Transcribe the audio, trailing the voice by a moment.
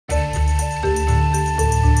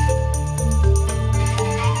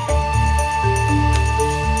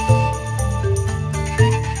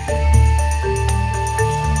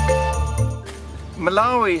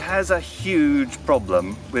Malawi has a huge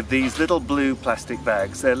problem with these little blue plastic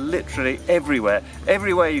bags. They're literally everywhere.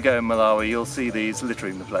 Everywhere you go in Malawi, you'll see these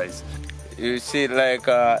littering the place. You see, like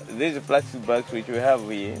these plastic bags which we have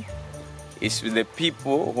here, is the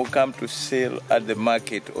people who come to sell at the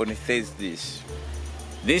market on Thursdays.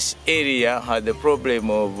 This area has the problem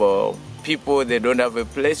of people, they don't have a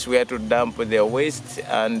place where to dump their waste,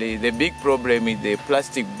 and the big problem is the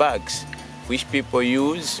plastic bags which people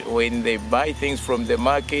use when they buy things from the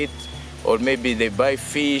market, or maybe they buy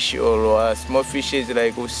fish or small fishes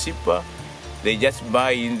like usipa. They just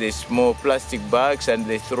buy in the small plastic bags and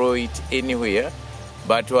they throw it anywhere.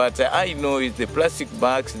 But what I know is the plastic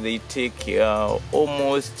bags, they take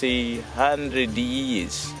almost 100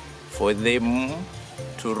 years for them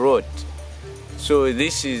to rot. So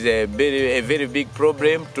this is a very big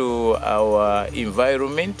problem to our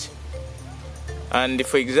environment. And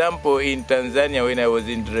for example, in Tanzania, when I was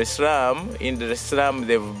in Dar es Salaam,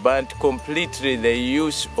 they've banned completely the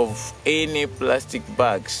use of any plastic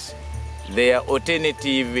bags. Their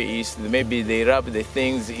alternative is maybe they wrap the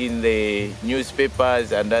things in the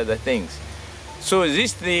newspapers and other things. So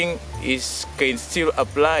this thing can still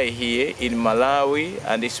apply here in Malawi,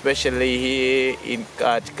 and especially here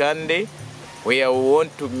at Kande, where we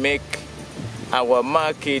want to make our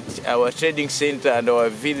market, our trading center and our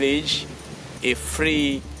village a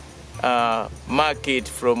free market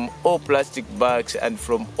from all plastic bags and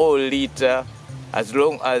from all litter, as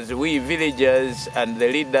long as we villagers and the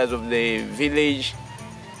leaders of the village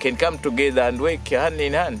can come together and work hand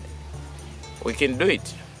in hand. We can do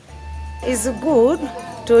it. It's good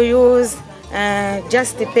to use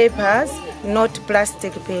just the papers, not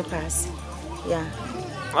plastic papers. Yeah.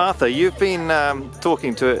 Arthur, you've been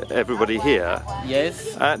talking to everybody here.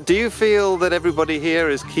 Yes. Do you feel that everybody here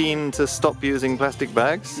is keen to stop using plastic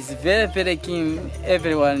bags? It's very keen.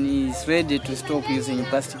 Everyone is ready to stop using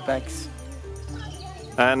plastic bags.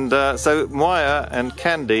 And so Mwaya and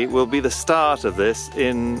Candy will be the start of this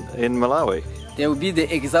in Malawi. They will be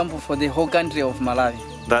the example for the whole country of Malawi.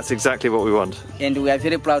 That's exactly what we want. And we are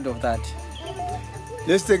very proud of that.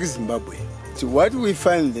 Let's take Zimbabwe. So what we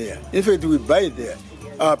find there, in fact we buy there,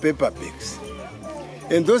 are paper bags.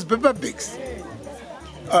 And those paper bags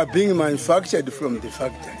are being manufactured from the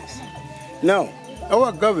factories. Now,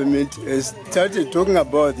 our government has started talking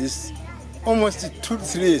about this almost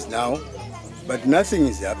 2-3 years now, but nothing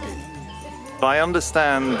is happening. I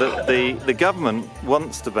understand that the government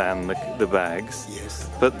wants to ban the bags, yes,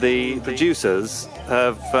 but the producers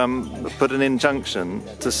have put an injunction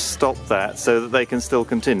to stop that so that they can still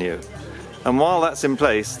continue. And while that's in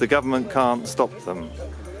place, the government can't stop them,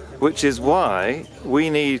 which is why we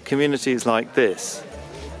need communities like this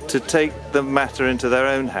to take the matter into their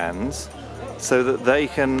own hands so that they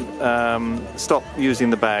can stop using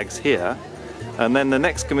the bags here, and then the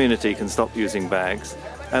next community can stop using bags,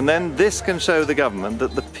 and then this can show the government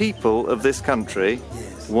that the people of this country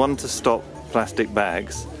want to stop plastic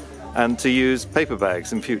bags and to use paper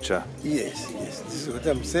bags in future. Yes, this is what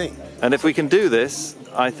I'm saying. And if we can do this,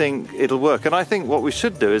 I think it'll work. And I think what we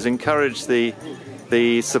should do is encourage the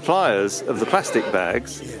suppliers of the plastic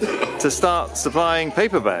bags to start supplying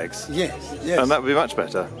paper bags. Yes. And that would be much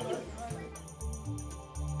better.